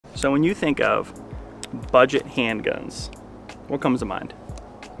So when you think of budget handguns, what comes to mind?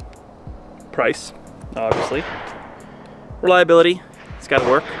 Price, obviously. Reliability, it's gotta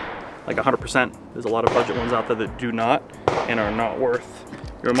work, like 100%. There's a lot of budget ones out there that do not and are not worth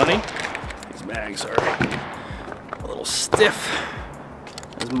your money. These bags are a little stiff,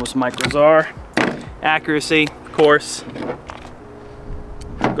 as most micros are. Accuracy, of course,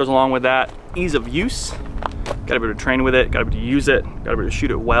 goes along with that. Ease of use, gotta be able to train with it, gotta be able to use it, gotta be able to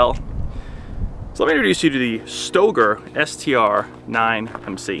shoot it well. So let me introduce you to the Stoeger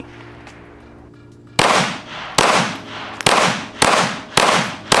STR-9MC.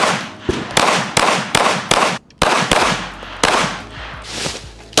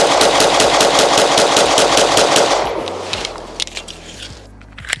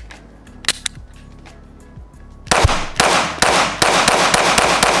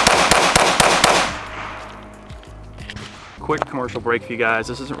 Quick commercial break for you guys.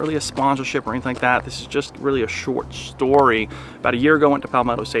 This isn't really a sponsorship or anything like that. This is just really a short story. About a year ago, went to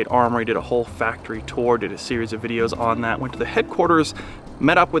Palmetto State Armory, did a whole factory tour, did a series of videos on that, went to the headquarters,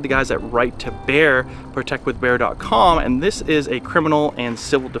 met up with the guys at Right to Bear, protectwithbear.com, and this is a criminal and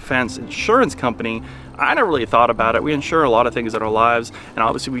civil defense insurance company. I never really thought about it. We insure a lot of things in our lives, and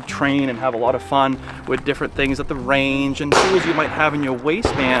obviously we train and have a lot of fun with different things at the range and tools you might have in your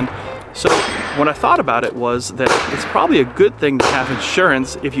waistband. So what I thought about it was that it's probably a good thing to have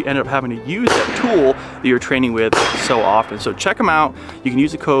insurance if you end up having to use that tool that you're training with so often. So check them out. You can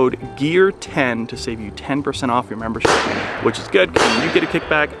use the code GEAR10 to save you 10% off your membership, which is good because you get a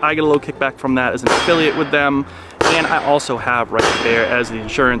kickback. I get a little kickback from that as an affiliate with them. And I also have Right to Bear as the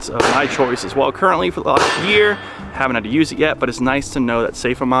insurance of my choice as well. Currently for the last year, haven't had to use it yet, but it's nice to know that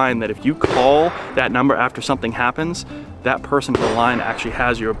safe of mind that if you call that number after something happens, that person on the line actually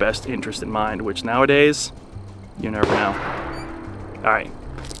has your best interest in mind, which nowadays, you never know. All right,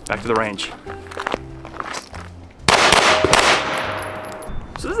 back to the range.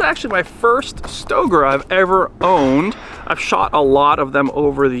 So this is actually my first Stoeger I've ever owned. I've shot a lot of them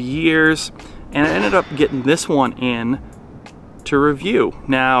over the years, and I ended up getting this one in to review.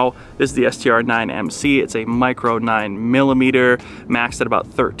 Now, this is the STR-9MC. It's a micro 9mm, maxed at about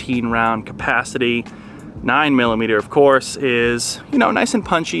 13 round capacity. 9mm, of course, is, you know, nice and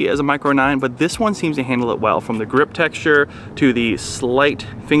punchy as a micro 9, but this one seems to handle it well, from the grip texture to the slight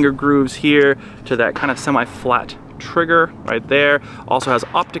finger grooves here to that kind of semi-flat trigger right there. Also has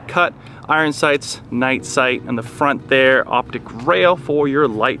optic cut, iron sights, night sight, and the front there, optic rail for your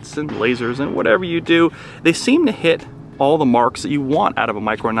lights and lasers and whatever you do. They seem to hit all the marks that you want out of a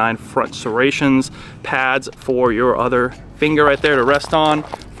micro 9. Front serrations, pads for your other finger right there to rest on,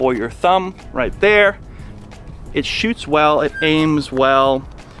 for your thumb right there. It shoots well, it aims well.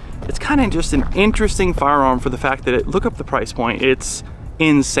 It's kind of just an interesting firearm for the fact that look up the price point. It's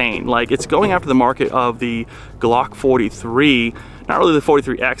insane. Like, it's going after the market of the Glock 43, not really the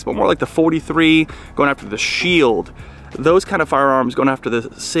 43X, but more like the 43, going after the Shield. Those kind of firearms, going after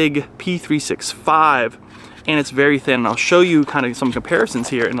the SIG P365, and it's very thin. And I'll show you kind of some comparisons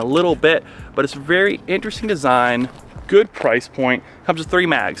here in a little bit, but it's a very interesting design, good price point. Comes with 3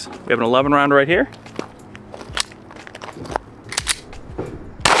 mags. We have an 11 round right here.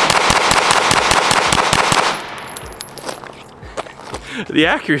 The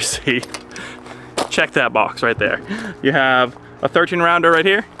accuracy, check that box right there. You have a 13 rounder right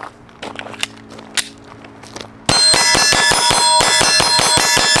here.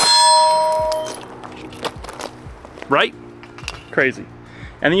 Right? Crazy.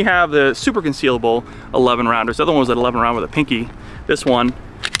 And then you have the super concealable 11 rounders. The other one was an 11 round with a pinky. This one,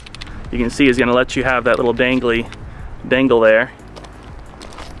 you can see, is gonna let you have that little dangle there.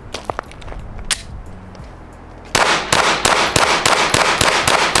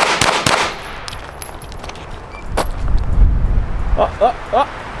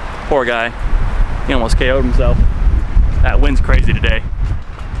 Oh. Poor guy. He almost KO'd himself. That wind's crazy today.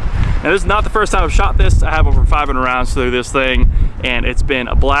 Now, this is not the first time I've shot this. I have over 500 rounds through this thing, and it's been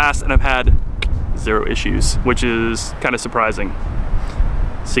a blast, and I've had 0 issues, which is kind of surprising,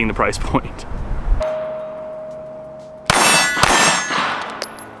 seeing the price point.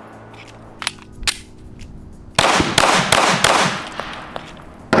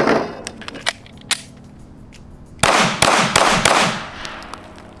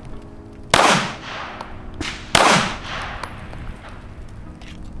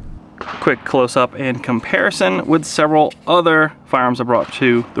 Quick close-up and comparison with several other firearms I brought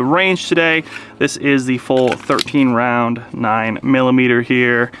to the range today. This is the full 13 round 9mm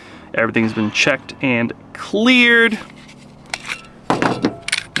here. Everything's been checked and cleared.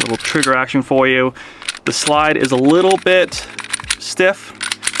 Little trigger action for you. The slide is a little bit stiff,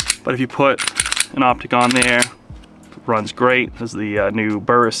 But if you put an optic on there, it runs great. This is the new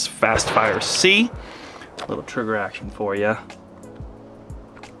Burris Fast Fire C. A little trigger action for you.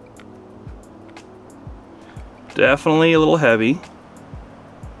 Definitely a little heavy.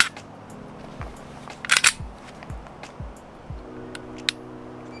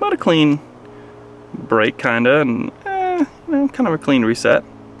 But a clean break, kinda, and you know, kind of a clean reset.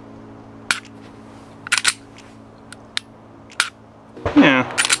 Yeah,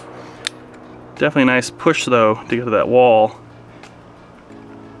 definitely a nice push though to get to that wall.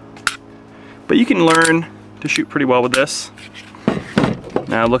 But you can learn to shoot pretty well with this.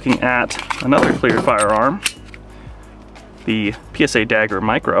 Now looking at another cleared firearm, the PSA Dagger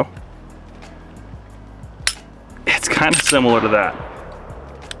Micro. It's kind of similar to that,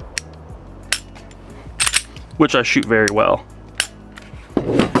 which I shoot very well.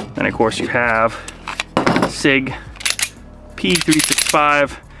 And of course you have SIG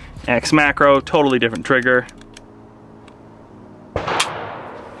P365 X Macro, totally different trigger.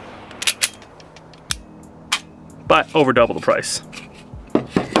 But over double the price.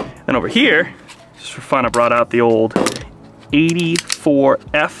 And over here, just for fun, I brought out the old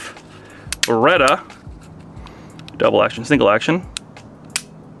 84F Beretta, double action, single action.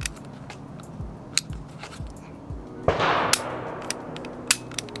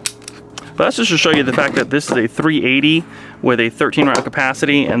 But that's just to show you the fact that this is a 380 with a 13 round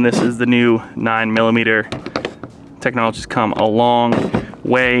capacity, and this is the new 9mm. Technology's come a long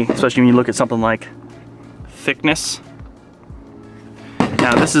way, especially when you look at something like thickness.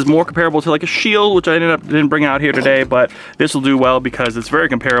 Now this is more comparable to like a Shield, which I didn't bring out here today, but this will do well because it's very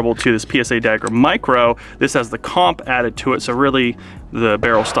comparable to this PSA Dagger Micro. This has the comp added to it, so really the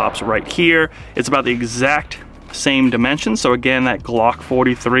barrel stops right here. It's about the exact same dimensions. So again, that Glock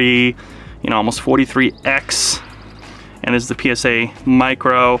 43, you know, almost 43X, and this is the PSA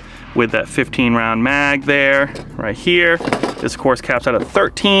Micro with that 15 round mag there, right here. This of course caps out at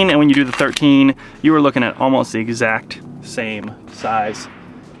 13, and when you do the 13, you are looking at almost the exact same size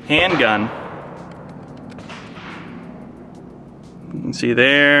handgun. You can see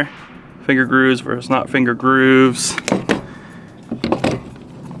there, finger grooves versus not finger grooves.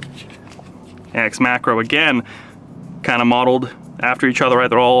 X Macro again, kind of modeled after each other, right?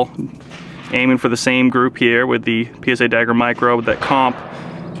 They're all aiming for the same group here with the PSA Dagger Micro with that comp.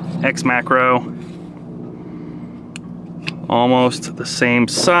 X Macro, almost the same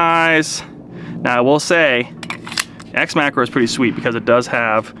size. Now I will say, X Macro is pretty sweet because it does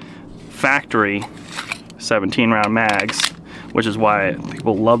have factory 17 round mags, which is why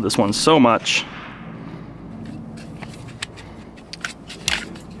people love this one so much.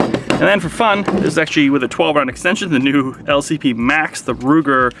 And then for fun, this is actually with a 12 round extension, the new LCP Max, the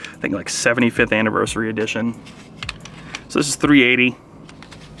Ruger, I think like 75th anniversary edition. So this is 380.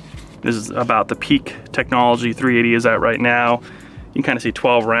 This is about the peak technology 380 is at right now. You can kind of see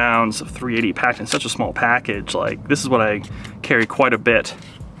 12 rounds of 380 packed in such a small package. Like, this is what I carry quite a bit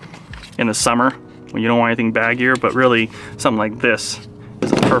in the summer when you don't want anything baggier, but really something like this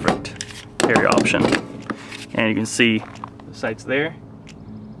is a perfect carry option. And you can see the sights there.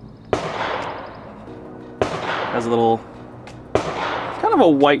 Has a little, kind of a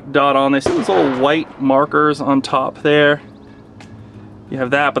white dot on there. See those little white markers on top there? You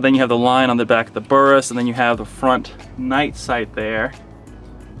have that, but then you have the line on the back of the Burris, and then you have the front night sight there.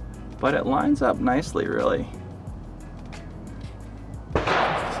 But it lines up nicely, really.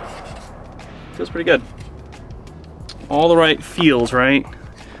 Feels pretty good. All the right feels, right?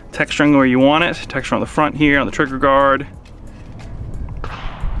 Texturing where you want it. Texture on the front here, on the trigger guard.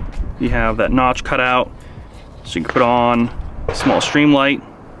 You have that notch cut out, so you can put on a small streamlight.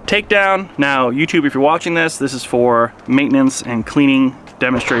 Takedown. Now, YouTube, if you're watching this, this is for maintenance and cleaning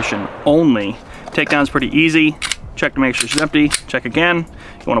demonstration only. Takedown's pretty easy. Check to make sure she's empty. Check again.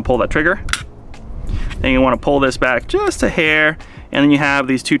 You want to pull that trigger. Then you want to pull this back just a hair, and then you have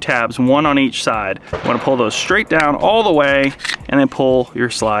these two tabs, one on each side. You want to pull those straight down all the way, and then pull your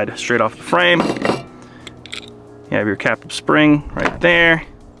slide straight off the frame. You have your captive spring right there,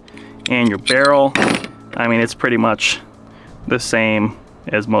 and your barrel. I mean, it's pretty much the same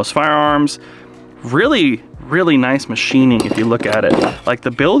as most firearms. Really, really nice machining if you look at it. Like,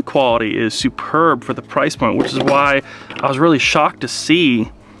 the build quality is superb for the price point, which is why I was really shocked to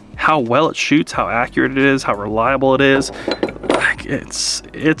see how well it shoots, how accurate it is, how reliable it is. Like,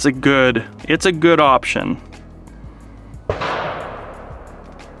 it's a good option.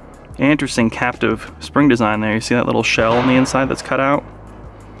 Interesting captive spring design there. You see that little shell on the inside that's cut out?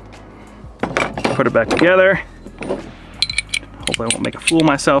 Put it back together. Hopefully I won't make a fool of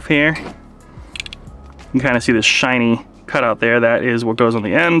myself here. You can kind of see this shiny cutout there, that is what goes on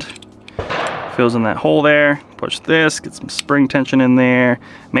the end. Fills in that hole there. Push this, get some spring tension in there.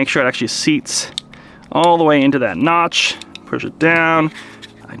 Make sure it actually seats all the way into that notch. Push it down.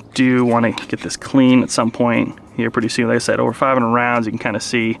 I do want to get this clean at some point here pretty soon. Like I said, over 500 rounds, you can kind of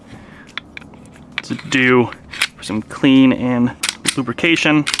see to do for some clean and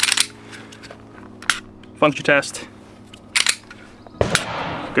lubrication. Function test.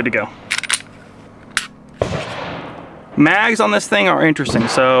 Good to go. Mags on this thing are interesting.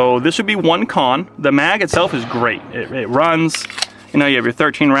 So this would be one con. The mag itself is great. It runs, you know, you have your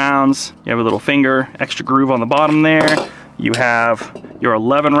 13 rounds, you have a little finger, extra groove on the bottom there. You have your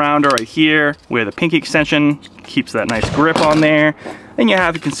 11 rounder right here with a pinky extension, keeps that nice grip on there. Then you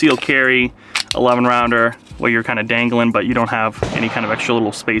have the concealed carry 11 rounder where you're kind of dangling, but you don't have any kind of extra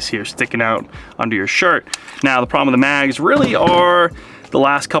little space here sticking out under your shirt. Now the problem with the mags really are the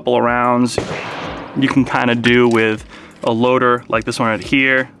last couple of rounds you can kind of do with a loader like this one right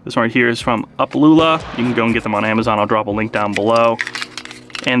here. This one right here is from Upalula. You can go and get them on Amazon. I'll drop a link down below.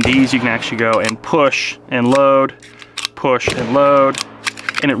 And these you can actually go and push and load, push and load.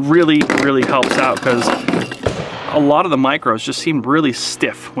 And it really, really helps out because a lot of the micros just seem really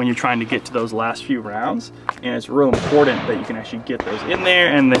stiff when you're trying to get to those last few rounds. And it's real important that you can actually get those in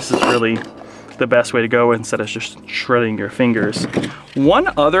there. And this is really the best way to go instead of just shredding your fingers.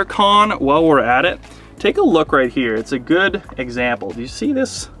 One other con while we're at it, take a look right here. It's a good example. Do you see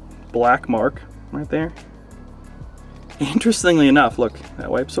this black mark right there? Interestingly enough, look,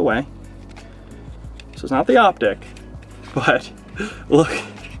 that wipes away. So it's not the optic, but look,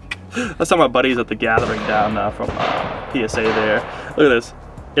 I was talking about buddies at the gathering down from PSA there. Look at this.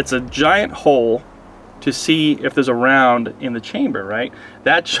 It's a giant hole to see if there's a round in the chamber, right?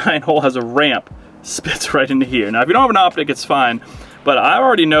 That giant hole has a ramp, spits right into here. Now, if you don't have an optic, it's fine, but I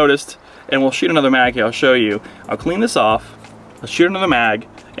already noticed, and we'll shoot another mag here, I'll show you. I'll clean this off, I'll shoot another mag,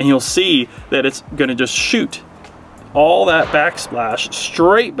 and you'll see that it's gonna just shoot all that backsplash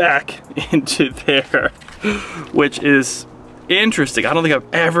straight back into there, which is interesting. I don't think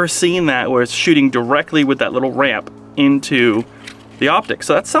I've ever seen that where it's shooting directly with that little ramp into the optic.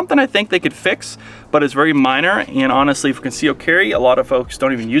 So that's something I think they could fix, but it's very minor. And honestly, for concealed carry, a lot of folks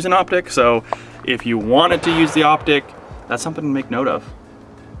don't even use an optic. So if you wanted to use the optic, that's something to make note of.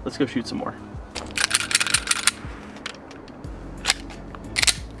 Let's go shoot some more.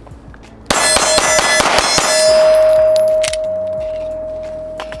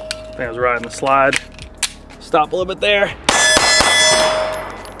 I think I was riding the slide. Stop a little bit there.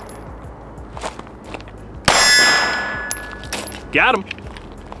 Got him.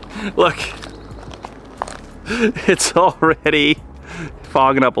 Look, it's already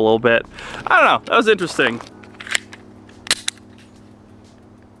fogging up a little bit. I don't know, that was interesting.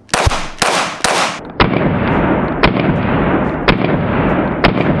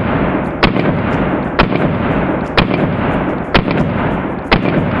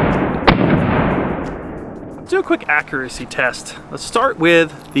 Let's do a quick accuracy test. Let's start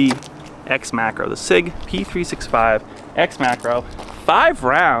with the X macro, the SIG P365 X macro. 5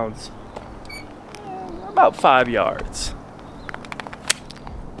 rounds, about 5 yards.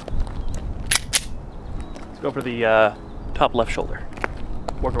 Let's go for the top left shoulder.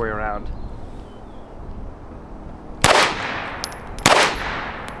 Work our way around.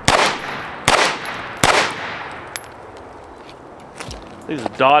 This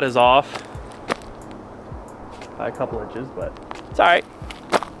dot is off by a couple inches, but it's all right.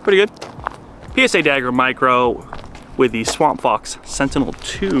 Pretty good. PSA Dagger Micro with the Swamp Fox Sentinel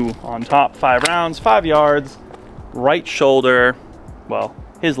 2 on top. 5 rounds, 5 yards, right shoulder, well,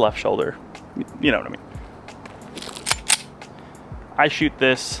 his left shoulder, you know what I mean. I shoot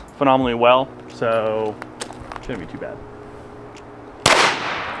this phenomenally well, so it shouldn't be too bad.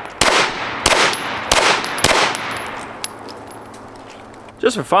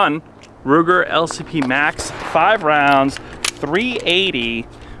 Just for fun, Ruger LCP Max, 5 rounds, 380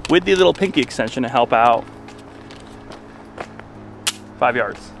 with the little pinky extension to help out. 5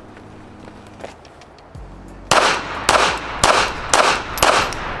 yards.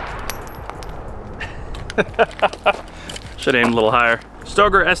 Should aim a little higher.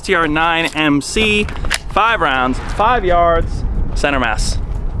 Stoeger STR-9MC, 5 rounds, 5 yards, center mass.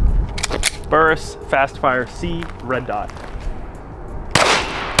 Burris Fast Fire C red dot.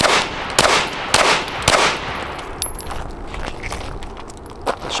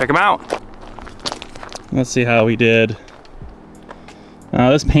 Let's check them out. Let's see how we did.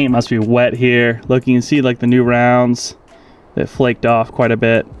 This paint must be wet here. Look, you can see like the new rounds that flaked off quite a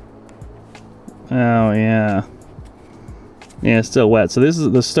bit. Oh yeah. Yeah, it's still wet. So this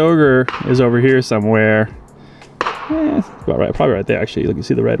is the Stoeger is over here somewhere. It's about right, probably right there actually. You can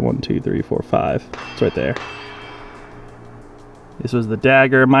see the red 1, 2, 3, 4, 5. It's right there. This was the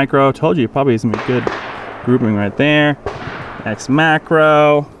dagger micro. Told you, probably some good grouping right there. Next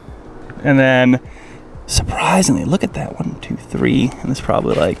macro. And then, surprisingly, look at that, 1, 2, 3. And it's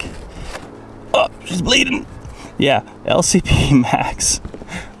probably like, oh, she's bleeding. Yeah, LCP max.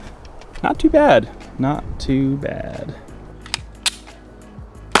 Not too bad, not too bad.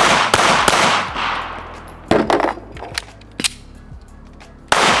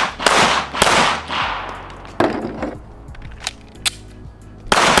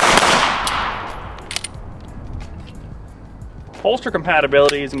 Holster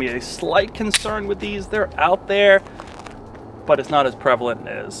compatibility is gonna be a slight concern with these. They're out there, but it's not as prevalent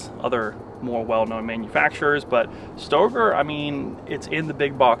as other more well-known manufacturers. But Stoeger, I mean, it's in the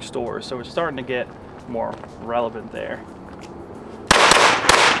big box stores, so it's starting to get more relevant there.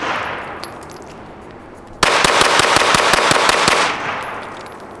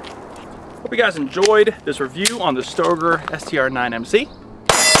 Hope you guys enjoyed this review on the Stoeger STR-9MC.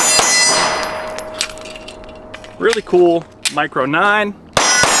 Really cool Micro 9.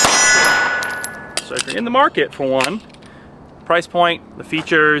 So if you're in the market for one, price point, the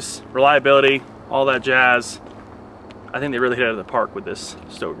features, reliability, all that jazz, I think they really hit it out of the park with this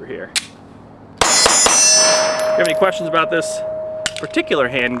Stoeger here. If you have any questions about this particular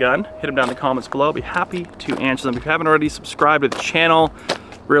handgun, hit them down in the comments below. I'll be happy to answer them. If you haven't already, subscribed to the channel.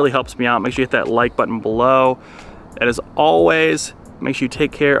 Really helps me out. Make sure you hit that like button below. And as always, make sure you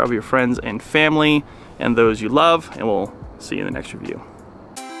take care of your friends and family and those you love, and we'll see you in the next review.